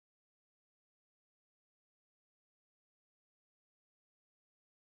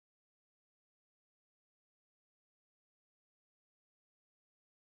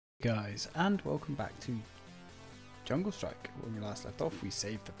Guys, and welcome back to Jungle Strike. When we last left off, we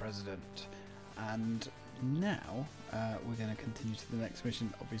saved the president, and now we're going to continue to the next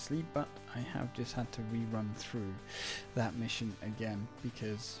mission, obviously, but I have just had to rerun through that mission again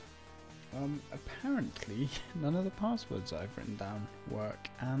because apparently none of the passwords I've written down work,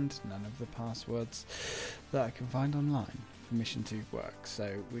 and none of the passwords that I can find online for mission 2 work.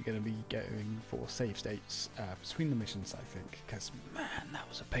 So we're going to be going for save states between the missions, I think, because man, that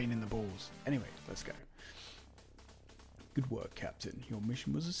was a pain in the balls. Anyway, let's go. Good work, Captain. Your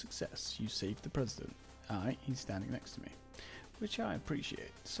mission was a success. You saved the president. Aye, he's standing next to me, which I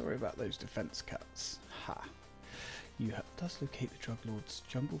appreciate. Sorry about those defense cuts. Ha. You helped us locate the Drug Lord's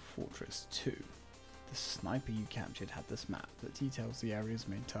Jungle Fortress 2. The sniper you captured had this map that details the area's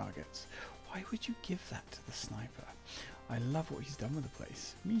main targets. Why would you give that to the sniper? I love what he's done with the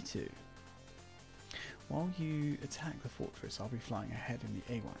place. Me too. While you attack the fortress, I'll be flying ahead in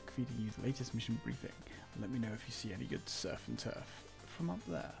the AWAC, feeding you the latest mission briefing. Let me know if you see any good surf and turf from up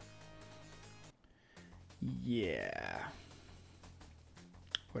there. Yeah.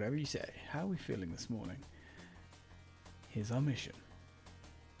 Whatever you say. How are we feeling this morning? Here's our mission.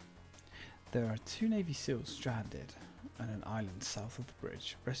 There are 2 Navy SEALs stranded on an island south of the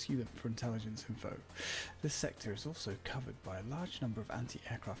bridge. Rescue them for intelligence info. This sector is also covered by a large number of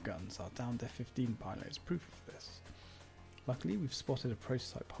anti-aircraft guns. Our downed F-15 pilot is proof of this. Luckily, we've spotted a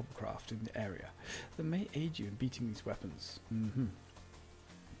prototype hovercraft in the area that may aid you in beating these weapons.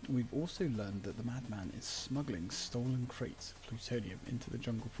 We've also learned that the madman is smuggling stolen crates of plutonium into the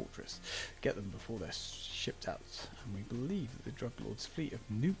jungle fortress. Get them before they're shipped out, and we believe that the Drug Lord's fleet of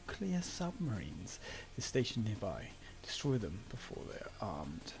nuclear submarines is stationed nearby. Destroy them before they're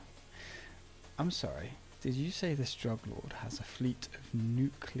armed. I'm sorry, did you say this Drug Lord has a fleet of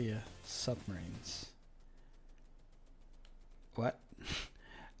nuclear submarines? What?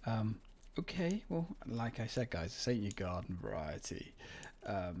 Okay, well, like I said, guys, this ain't your garden variety.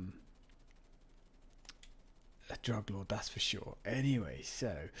 A Drug Lord, that's for sure. Anyway,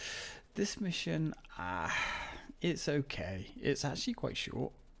 so this mission, it's okay. It's actually quite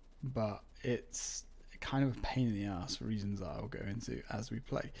short, but it's kind of a pain in the ass for reasons that I'll go into as we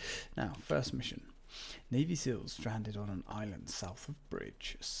play. Now, first mission. Navy SEALs stranded on an island south of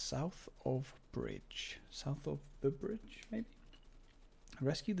bridge. South of the bridge, maybe?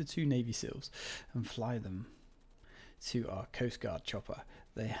 Rescue the 2 Navy SEAls and fly them to our Coast Guard chopper.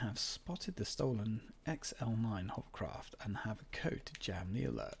 They have spotted the stolen XL9 hovercraft and have a code to jam the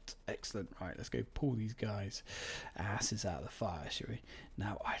alert. Excellent. Right, let's go pull these guys' asses out of the fire, shall we?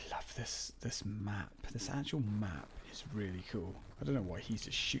 Now, I love this map. This actual map is really cool. I don't know why he's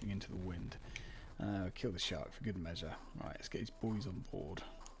just shooting into the wind. Kill the shark for good measure. Right, let's get these boys on board.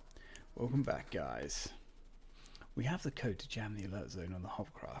 Welcome back, guys. We have the code to jam the alert zone on the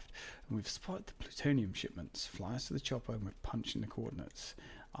hovercraft, and we've spotted the plutonium shipments. Fly us to the chopper and we're punching the coordinates.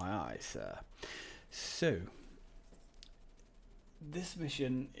 Aye, aye, sir. So, this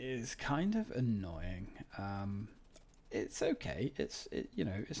mission is kind of annoying. It's okay. It's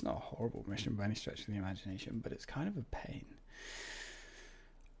not a horrible mission by any stretch of the imagination, but it's kind of a pain.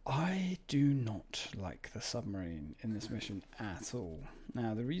 I do not like the submarine in this mission at all.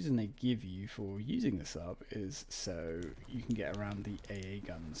 Now, the reason they give you for using the sub is so you can get around the AA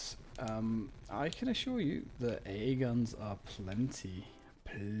guns. I can assure you that AA guns are plenty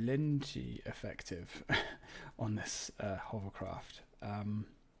effective on this hovercraft.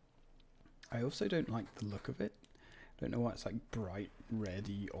 I also don't like the look of it. Don't know why it's like bright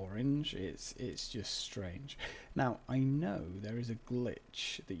reddy orange. It's just strange. Now, I know there is a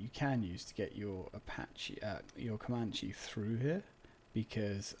glitch that you can use to get your your Comanche through here,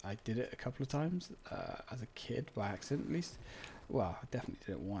 because I did it a couple of times as a kid by accident, at least. Well, I definitely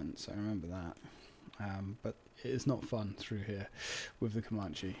did it once. I remember that. But it is not fun through here with the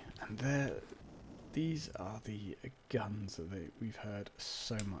Comanche. And these are the guns that we've heard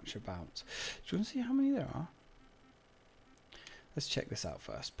so much about. Do you want to see how many there are? Let's check this out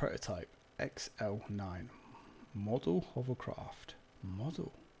first. Prototype XL9 model hovercraft.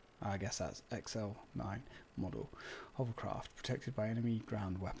 Model. I guess that's XL9 model hovercraft protected by enemy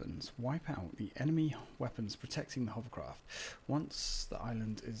ground weapons. Wipe out the enemy weapons protecting the hovercraft. Once the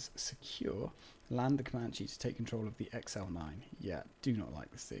island is secure, land the Comanche to take control of the XL9. Yeah, do not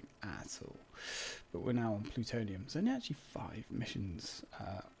like this thing at all. But we're now on plutonium. There's only actually 5 missions.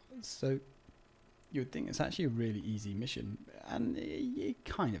 So you would think it's actually a really easy mission, and it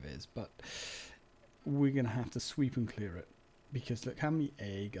kind of is, but we're going to have to sweep and clear it, because look how many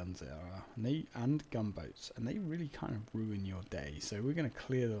AA guns there are, and gunboats, and they really kind of ruin your day, so we're going to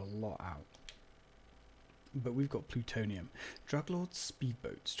clear a lot out. But we've got plutonium. Druglord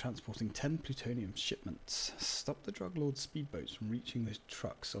speedboats transporting 10 plutonium shipments. Stop the Druglord speedboats from reaching the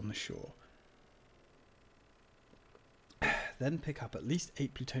trucks on the shore. Then pick up at least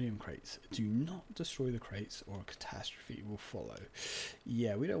 8 plutonium crates. Do not destroy the crates or a catastrophe will follow.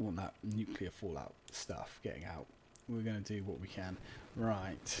 Yeah, we don't want that nuclear fallout stuff getting out. We're going to do what we can.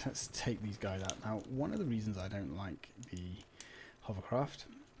 Right, let's take these guys out. Now, one of the reasons I don't like the hovercraft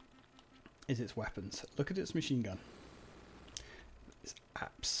is its weapons. Look at its machine gun. It's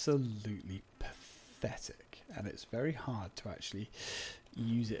absolutely pathetic, and it's very hard to actually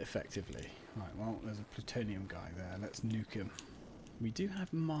use it effectively. Right, well, there's a plutonium guy there. Let's nuke him. We do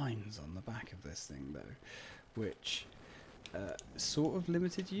have mines on the back of this thing, though, which sort of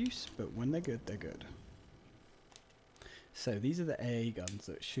limited use, but when they're good, they're good. So these are the AA guns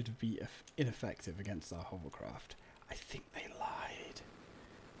that should be ineffective against our hovercraft. I think they lied.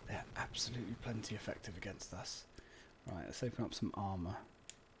 They're absolutely plenty effective against us. Right, let's open up some armor.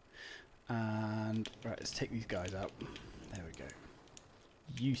 And, right, let's take these guys out. There we go.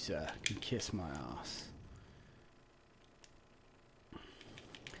 You, sir, can kiss my ass.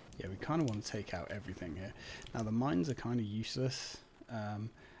 Yeah, we kind of want to take out everything here. Now, the mines are kind of useless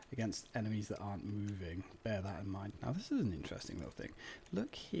against enemies that aren't moving. Bear that in mind. Now, this is an interesting little thing.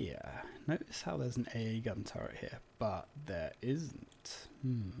 Look here. Notice how there's an AA gun turret here, but there isn't.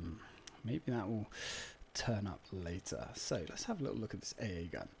 Maybe that will turn up later. So, let's have a little look at this AA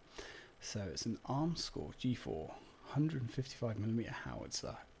gun. So, it's an Armscore G4. 155mm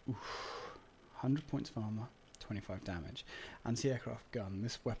howitzer. Oof. 100 points of armor, 25 damage. Anti-aircraft gun.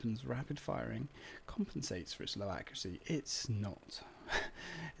 This weapon's rapid firing compensates for its low accuracy. It's not.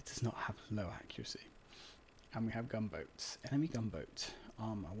 It does not have low accuracy. And we have gunboats. Enemy gunboat.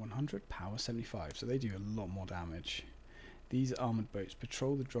 Armor 100, power 75. So they do a lot more damage. These armoured boats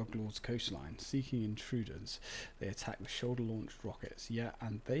patrol the Druglord's coastline, seeking intruders. They attack with shoulder-launched rockets. Yeah,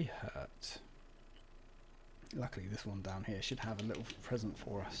 and they hurt. Luckily, this one down here should have a little present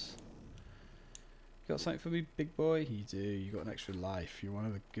for us. You got something for me, big boy? You do. You got an extra life. You're one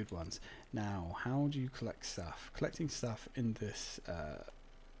of the good ones. Now, how do you collect stuff? Collecting stuff in this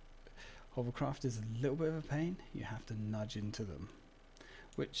hovercraft is a little bit of a pain. You have to nudge into them,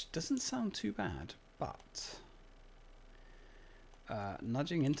 which doesn't sound too bad, but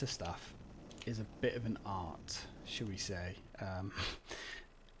nudging into stuff is a bit of an art, shall we say.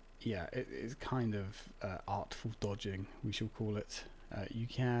 Yeah, it is kind of artful dodging, we shall call it. You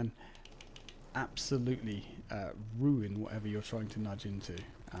can absolutely ruin whatever you're trying to nudge into.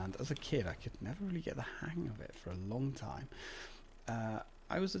 And as a kid, I could never really get the hang of it for a long time.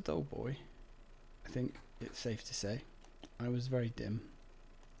 I was a dull boy, I think it's safe to say. I was very dim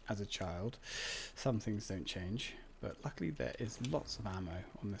as a child. Some things don't change, but luckily there is lots of ammo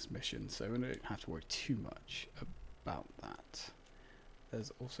on this mission, so we don't have to worry too much about that.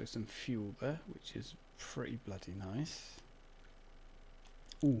 There's also some fuel there, which is pretty bloody nice.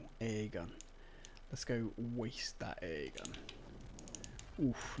 Ooh, AA gun. Let's go waste that AA gun.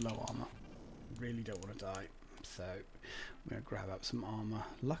 Oof, low armor. Really don't want to die. So, I'm going to grab up some armor.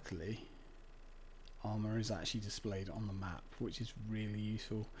 Luckily, armor is actually displayed on the map, which is really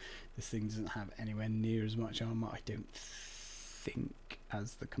useful. This thing doesn't have anywhere near as much armor, I don't think,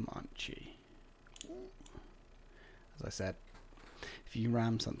 as the Comanche. As I said, if you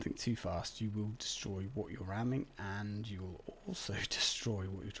ram something too fast, you will destroy what you're ramming, and you will also destroy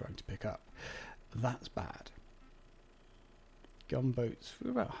what you're trying to pick up. That's bad. Gunboats,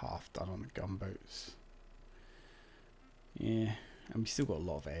 we're about half done on the gunboats. Yeah, and we still got a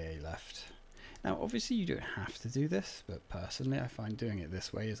lot of AA left. Now, obviously you don't have to do this, but personally I find doing it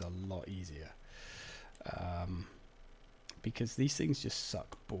this way is a lot easier. Because these things just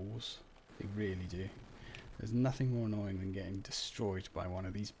suck balls. They really do. There's nothing more annoying than getting destroyed by one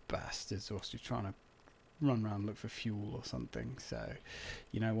of these bastards whilst you're trying to run around and look for fuel or something. So,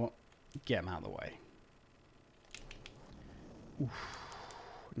 you know what? Get them out of the way. Oof.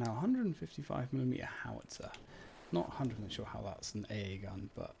 Now, 155mm howitzer. Not 100% sure how that's an AA gun,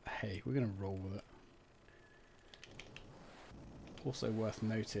 but hey, we're going to roll with it. Also worth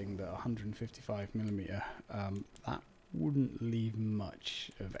noting that 155mm, that wouldn't leave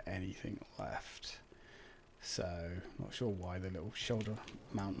much of anything left. So, not sure why the little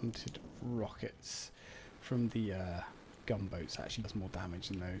shoulder-mounted rockets from the gunboats actually does more damage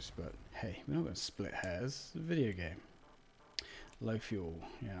than those, but hey, we're not going to split hairs. It's a video game. Low fuel,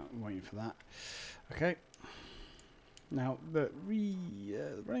 yeah, I'm waiting for that. Okay. Now, the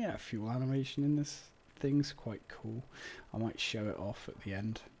running out of fuel animation in this thing's quite cool. I might show it off at the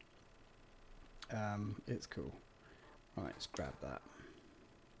end. It's cool. Right, let's grab that.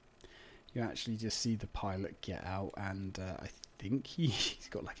 You actually just see the pilot get out, and I think he's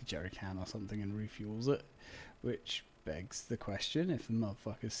got like a jerry can or something and refuels it, which begs the question, if the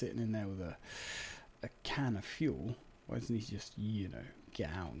motherfucker's sitting in there with a can of fuel, why doesn't he just, you know, get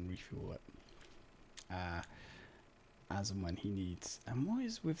out and refuel it as and when he needs? And what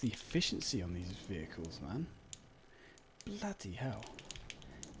is with the efficiency on these vehicles, man? Bloody hell.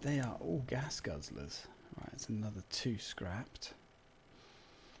 They are all gas guzzlers. Right, it's another 2 scrapped.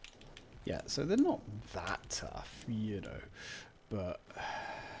 Yeah, so they're not that tough, you know, but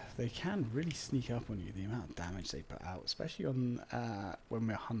they can really sneak up on you, the amount of damage they put out, especially on when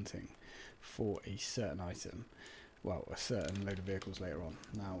we're hunting for a certain item. Well, a certain load of vehicles later on.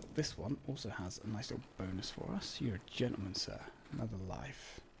 Now, this one also has a nice little bonus for us. You're a gentleman, sir. Another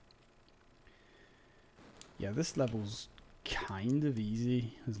life. Yeah, this level's kind of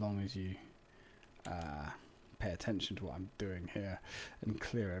easy as long as you pay attention to what I'm doing here and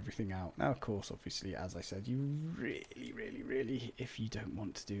clear everything out. Now, of course, obviously, as I said, you really, if you don't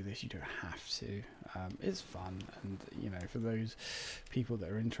want to do this, you don't have to. It's fun, and you know, for those people that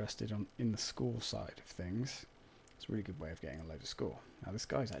are interested in the score side of things, it's a really good way of getting a load of score. Now, this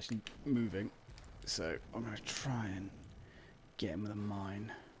guy's actually moving, so I'm going to try and get him with a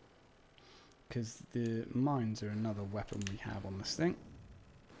mine, because the mines are another weapon we have on this thing.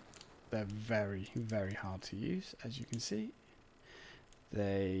 They're very hard to use, as you can see.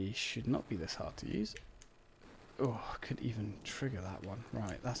 They should not be this hard to use. Oh, I could even trigger that one.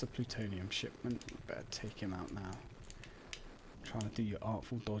 Right, that's a plutonium shipment. Better take him out now. Trying to do your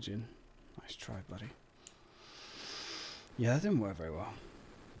artful dodging. Nice try, buddy. Yeah, that didn't work very well.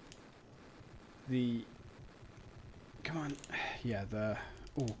 Come on. Yeah,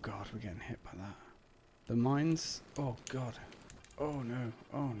 oh god, we're getting hit by that. The mines. Oh god. Oh no.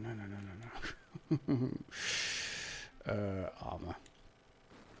 Oh no. Armor.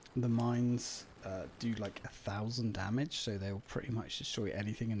 The mines do like 1,000 damage, so they'll pretty much destroy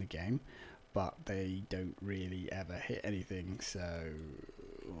anything in the game, but they don't really ever hit anything, so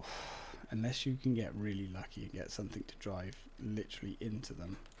unless you can get really lucky and get something to drive literally into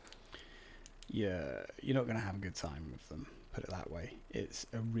them, you're not going to have a good time with them, put it that way. It's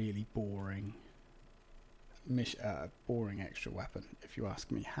a really boring extra weapon, if you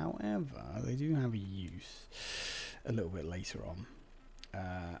ask me. However, they do have a use a little bit later on.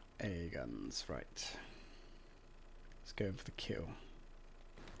 AA guns, right. Let's go for the kill.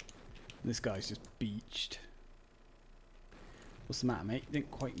 This guy's just beached. What's the matter, mate? You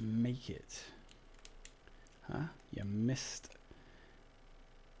didn't quite make it. Huh? You missed.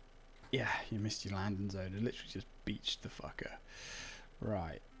 Yeah, you missed your landing zone. It literally just beached the fucker.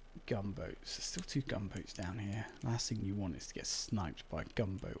 Right. Gunboats. There's still 2 gunboats down here. Last thing you want is to get sniped by a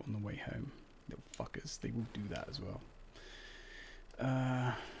gunboat on the way home. Little fuckers. They will do that as well.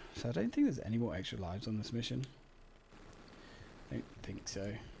 So I don't think there's any more extra lives on this mission. I don't think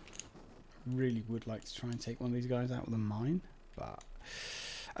so. Really would like to try and take one of these guys out with a mine, but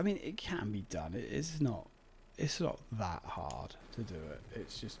I mean, it can be done. It's not that hard to do it.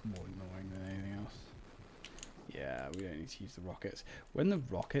 It's just more annoying than anything else. Yeah, we don't need to use the rockets. When the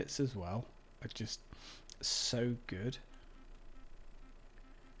rockets as well are just so good.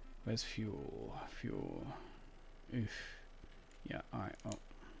 Where's fuel? Fuel. Oof. Yeah, alright, well.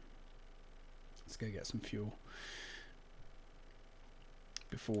 Let's go get some fuel.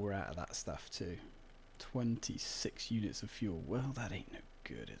 Before we're out of that stuff too. 26 units of fuel. Well, that ain't no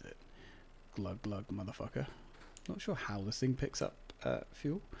good, is it? Glug glug, motherfucker. Not sure how this thing picks up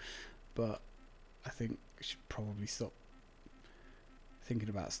fuel, but I think I should probably stop thinking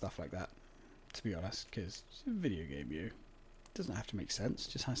about stuff like that, to be honest, because it's a video game, it doesn't have to make sense,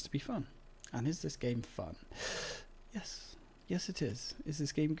 it just has to be fun. And is this game fun? Yes. Yes, it is. Is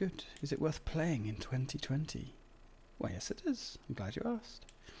this game good? Is it worth playing in 2020? Well, yes, it is. I'm glad you asked.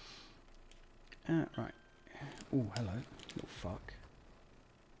 Right. Oh, hello, little fuck.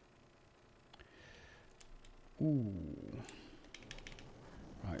 Ooh.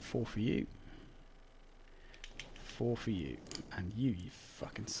 Right, 4 for you. 4 for you. And you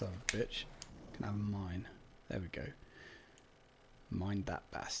fucking son of a bitch, can have mine. There we go. Mind that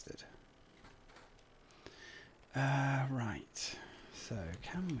bastard. Right. So,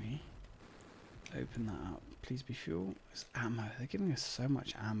 can we open that up? Please be fuel. There's ammo. They're giving us so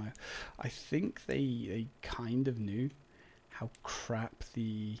much ammo. I think they kind of knew how crap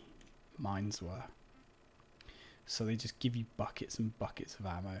the mines were. So they just give you buckets and buckets of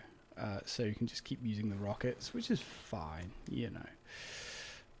ammo. So you can just keep using the rockets, which is fine, you know.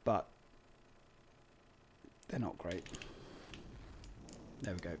 But they're not great.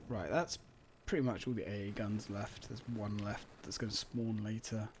 There we go. Right, that's pretty much all the AA guns left. There's one left that's going to spawn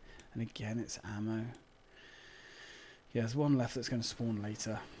later. And again, it's ammo. Yeah, there's one left that's going to spawn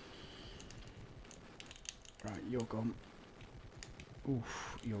later. Right, you're gone.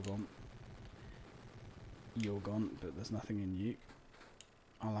 Oof, you're gone. You're gone, but there's nothing in you.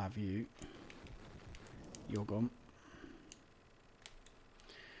 I'll have you. You're gone.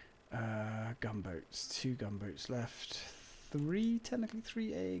 Gunboats. 2 gunboats left. 3, technically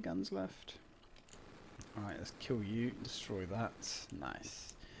 3 AA guns left. Alright, let's kill you. Destroy that.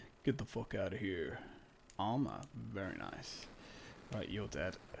 Nice. Get the fuck out of here. Armor. Very nice. Right, you're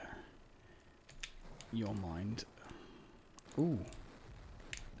dead. You're mined. Ooh.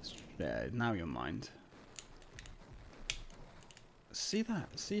 Yeah, now you're mined. See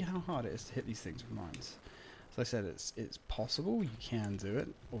that? See how hard it is to hit these things with mines? As I said, it's possible. You can do it,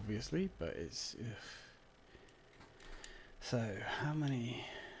 obviously, but it's... Ugh. So, how many...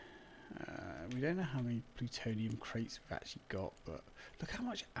 we don't know how many plutonium crates we've actually got, but look how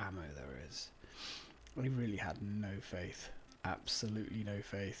much ammo there is. They really had no faith, absolutely no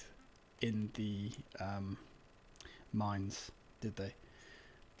faith in the mines, did they?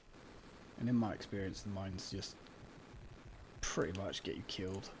 And in my experience, the mines just pretty much get you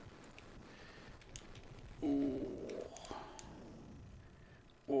killed. Ooh.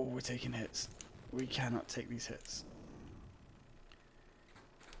 Oh, we're taking hits. We cannot take these hits.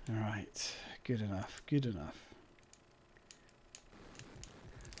 Alright, good enough, good enough.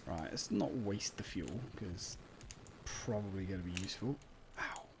 Right, let's not waste the fuel, because probably going to be useful.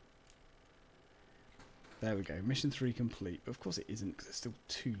 Ow. There we go, mission 3 complete. Of course it isn't, because there's still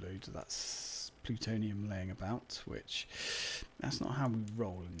 2 loads of that plutonium laying about, which that's not how we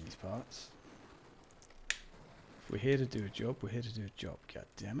roll in these parts. If we're here to do a job, we're here to do a job, god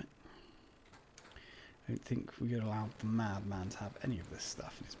damn it. I don't think we're going to allow the madman to have any of this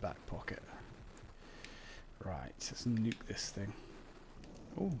stuff in his back pocket. Right, let's nuke this thing.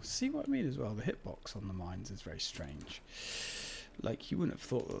 Oh, see what I mean as well? The hitbox on the mines is very strange. Like, you wouldn't have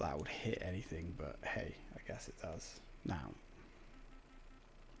thought that that would hit anything, but hey, I guess it does. Now,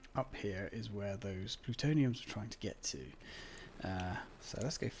 up here is where those plutoniums are trying to get to. So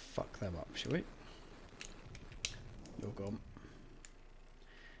let's go fuck them up, shall we? You're gone.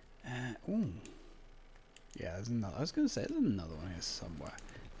 Ooh. Yeah, there's another. I was going to say, there's another one here somewhere.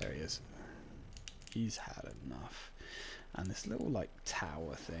 There he is. He's had enough. And this little, like,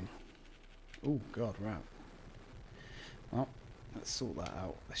 tower thing. Oh, God, right. Well, let's sort that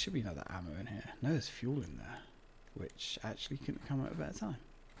out. There should be another ammo in here. No, there's fuel in there. Which actually couldn't come at a better time.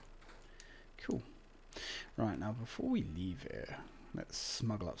 Cool. Right, now, before we leave here, let's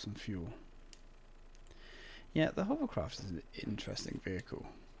smuggle up some fuel. Yeah, the hovercraft is an interesting vehicle.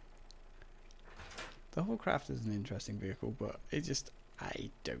 The hovercraft is an interesting vehicle, but it just, I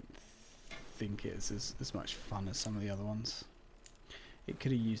don't think it's as much fun as some of the other ones. It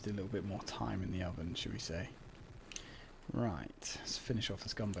could have used a little bit more time in the oven, should we say. Right, let's finish off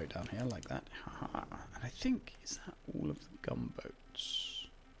this gunboat down here like that. Haha. And I think, is that all of the gunboats?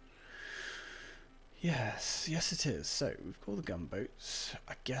 Yes, yes it is. So, we've got all the gunboats.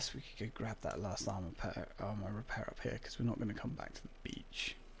 I guess we could go grab that last armor repair up here, because we're not going to come back to the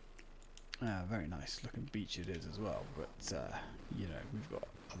beach. Very nice looking beach it is as well, but you know, we've got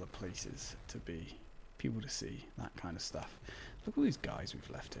other places to be, people to see, that kind of stuff. Look at all these guys we've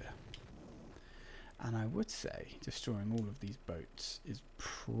left here. And I would say destroying all of these boats is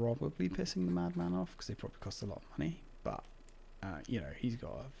probably pissing the madman off, because they probably cost a lot of money, but you know, he's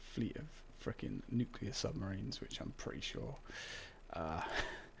got a fleet of frickin' nuclear submarines, which I'm pretty sure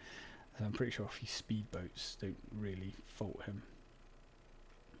I'm pretty sure a few speedboats don't really fault him.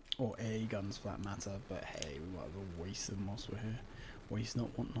 Or AA guns for that matter, but hey, we might as well waste them whilst we're here. Waste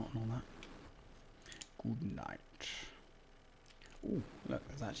not, want not, and all that. Good night. Ooh, look,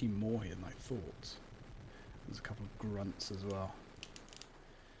 there's actually more here than I thought. There's a couple of grunts as well.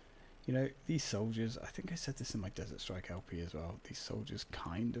 You know, these soldiers, I think I said this in my Desert Strike LP as well, these soldiers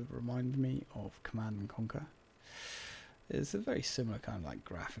kind of remind me of Command and Conquer. It's a very similar kind of like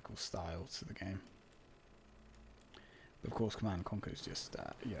graphical style to the game. Of course, Command & Conquer is just,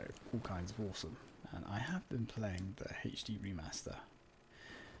 you know, all kinds of awesome. And I have been playing the HD remaster.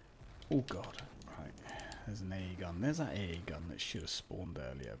 Oh god, right, there's an AA gun. There's that AA gun that should have spawned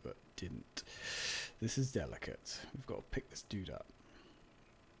earlier, but didn't. This is delicate. We've got to pick this dude up.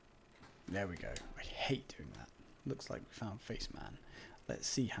 There we go. I hate doing that. Looks like we found Faceman. Let's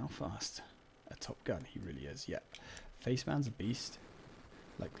see how fast a Top Gun he really is. Yep, Faceman's a beast.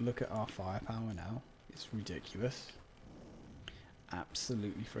 Like, look at our firepower now. It's ridiculous.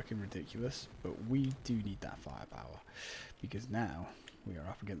 Absolutely freaking ridiculous, but we do need that firepower because now we are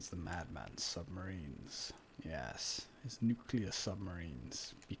up against the madman submarines. Yes, it's nuclear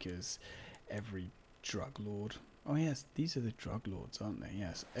submarines, because every drug lord... Oh yes, these are the drug lords, aren't they?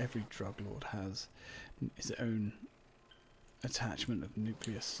 Yes, every drug lord has his own attachment of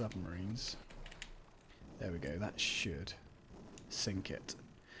nuclear submarines. There we go, that should sink it.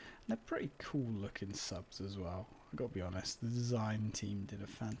 And they're pretty cool looking subs as well. I've got to be honest, the design team did a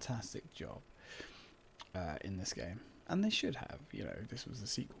fantastic job in this game. And they should have, you know, this was the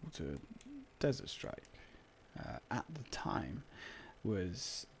sequel to Desert Strike. At the time,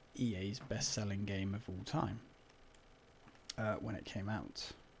 was EA's best-selling game of all time when it came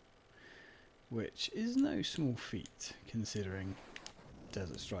out. Which is no small feat, considering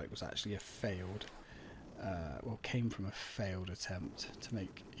Desert Strike was actually a failed... well, came from a failed attempt to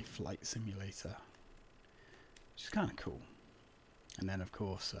make a flight simulator, which is kind of cool. And then, of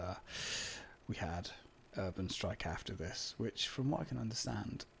course, we had Urban Strike after this, which, from what I can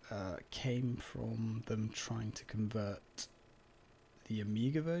understand, came from them trying to convert the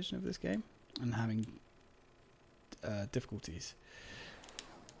Amiga version of this game and having difficulties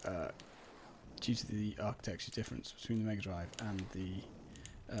due to the architecture difference between the Mega Drive and the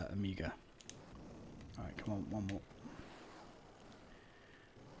Amiga. Alright, come on, one more.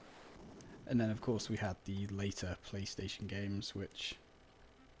 And then, of course, we had the later PlayStation games, which,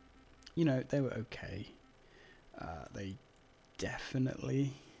 you know, they were okay. They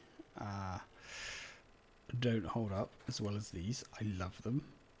definitely don't hold up as well as these. I love them,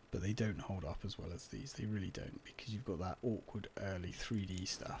 but they don't hold up as well as these. They really don't, because you've got that awkward early 3D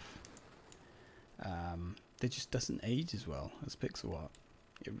stuff. It just doesn't age as well as pixel art.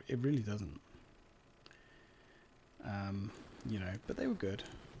 It really doesn't. You know, but they were good.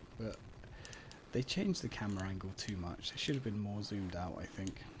 But they changed the camera angle too much. They should have been more zoomed out, I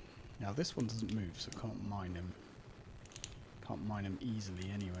think. Now this one doesn't move, so can't mine him. Can't mine him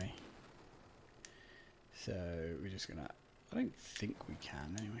easily anyway. So we're just gonna... I don't think we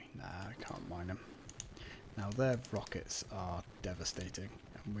can anyway. Nah, I can't mine them. Now their rockets are devastating,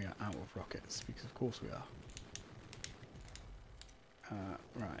 and we are out of rockets, because of course we are.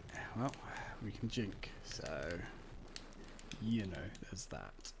 Right, well, we can jink, so... You know, there's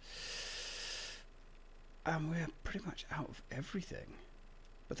that. And we're pretty much out of everything.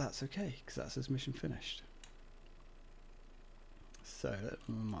 But that's okay, because that's his mission finished. So,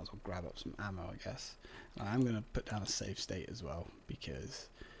 we might as well grab up some ammo, I guess. And I'm going to put down a save state as well, because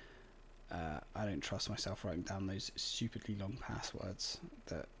I don't trust myself writing down those stupidly long passwords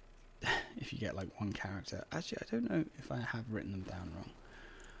that if you get like one character... Actually, I don't know if I have written them down wrong,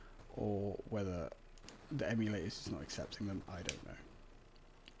 or whether the emulator is just not accepting them. I don't know.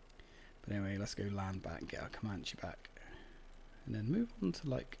 But anyway, let's go land back and get our Comanche back. And then move on to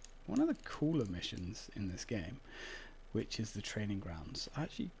like one of the cooler missions in this game, which is the training grounds. I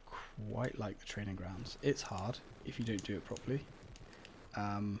actually quite like the training grounds. It's hard if you don't do it properly.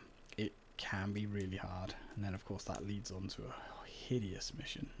 It can be really hard. And then of course that leads on to a hideous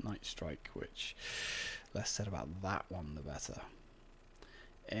mission, Night Strike, which less said about that one the better.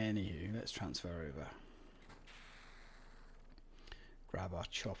 Anywho, let's transfer over. Grab our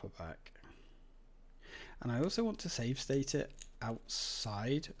chopper back. And I also want to save state it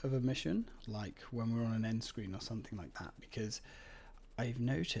outside of a mission, like when we're on an end screen or something like that, because I've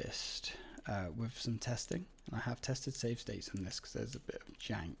noticed with some testing, and I have tested save states in this because there's a bit of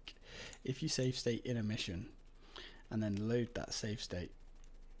jank. If you save state in a mission and then load that save state,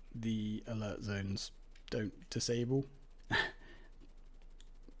 the alert zones don't disable.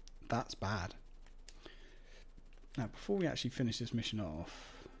 That's bad. Now, before we actually finish this mission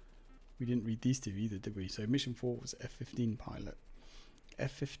off, we didn't read these two either, did we? So mission 4 was F-15 pilot.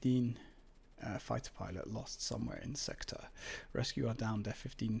 F-15 fighter pilot lost somewhere in sector. Rescue our downed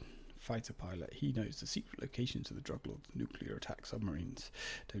F-15 fighter pilot. He knows the secret locations of the drug lord's nuclear attack submarines.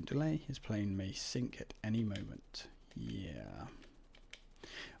 Don't delay, his plane may sink at any moment. Yeah.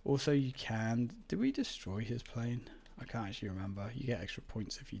 Also, you can... Did we destroy his plane? I can't actually remember. You get extra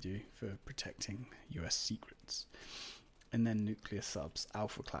points if you do for protecting US secrets. And then nuclear subs,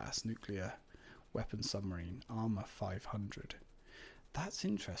 Alpha class, nuclear weapon submarine, armor 500. That's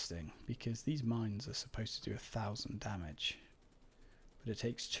interesting, because these mines are supposed to do 1,000 damage. But it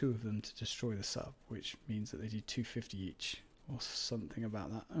takes 2 of them to destroy the sub, which means that they do 250 each, or something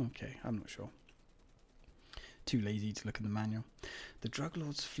about that. Okay, I'm not sure. Too lazy to look in the manual. The drug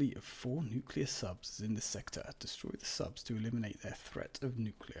lord's fleet of 4 nuclear subs is in this sector. Destroy the subs to eliminate their threat of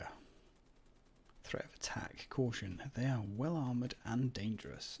nuclear. Threat of attack. Caution. They are well armoured and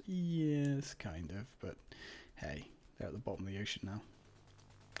dangerous. Yes, kind of, but hey, they're at the bottom of the ocean now.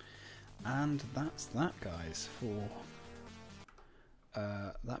 And that's that, guys, for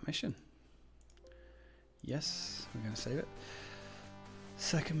that mission. Yes, we're going to save it.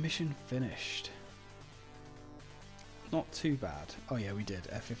 Second mission finished. Not too bad. Oh yeah, we did.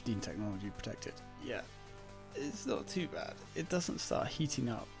 F15 technology protected. Yeah, it's not too bad. It doesn't start heating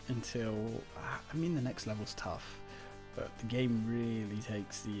up until... I mean, the next level's tough. But the game really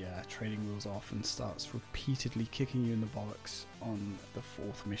takes the training wheels off and starts repeatedly kicking you in the bollocks on the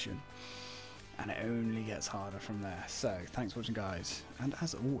 4th mission. And it only gets harder from there. So, thanks for watching, guys. And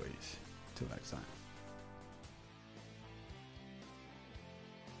as always, till next time.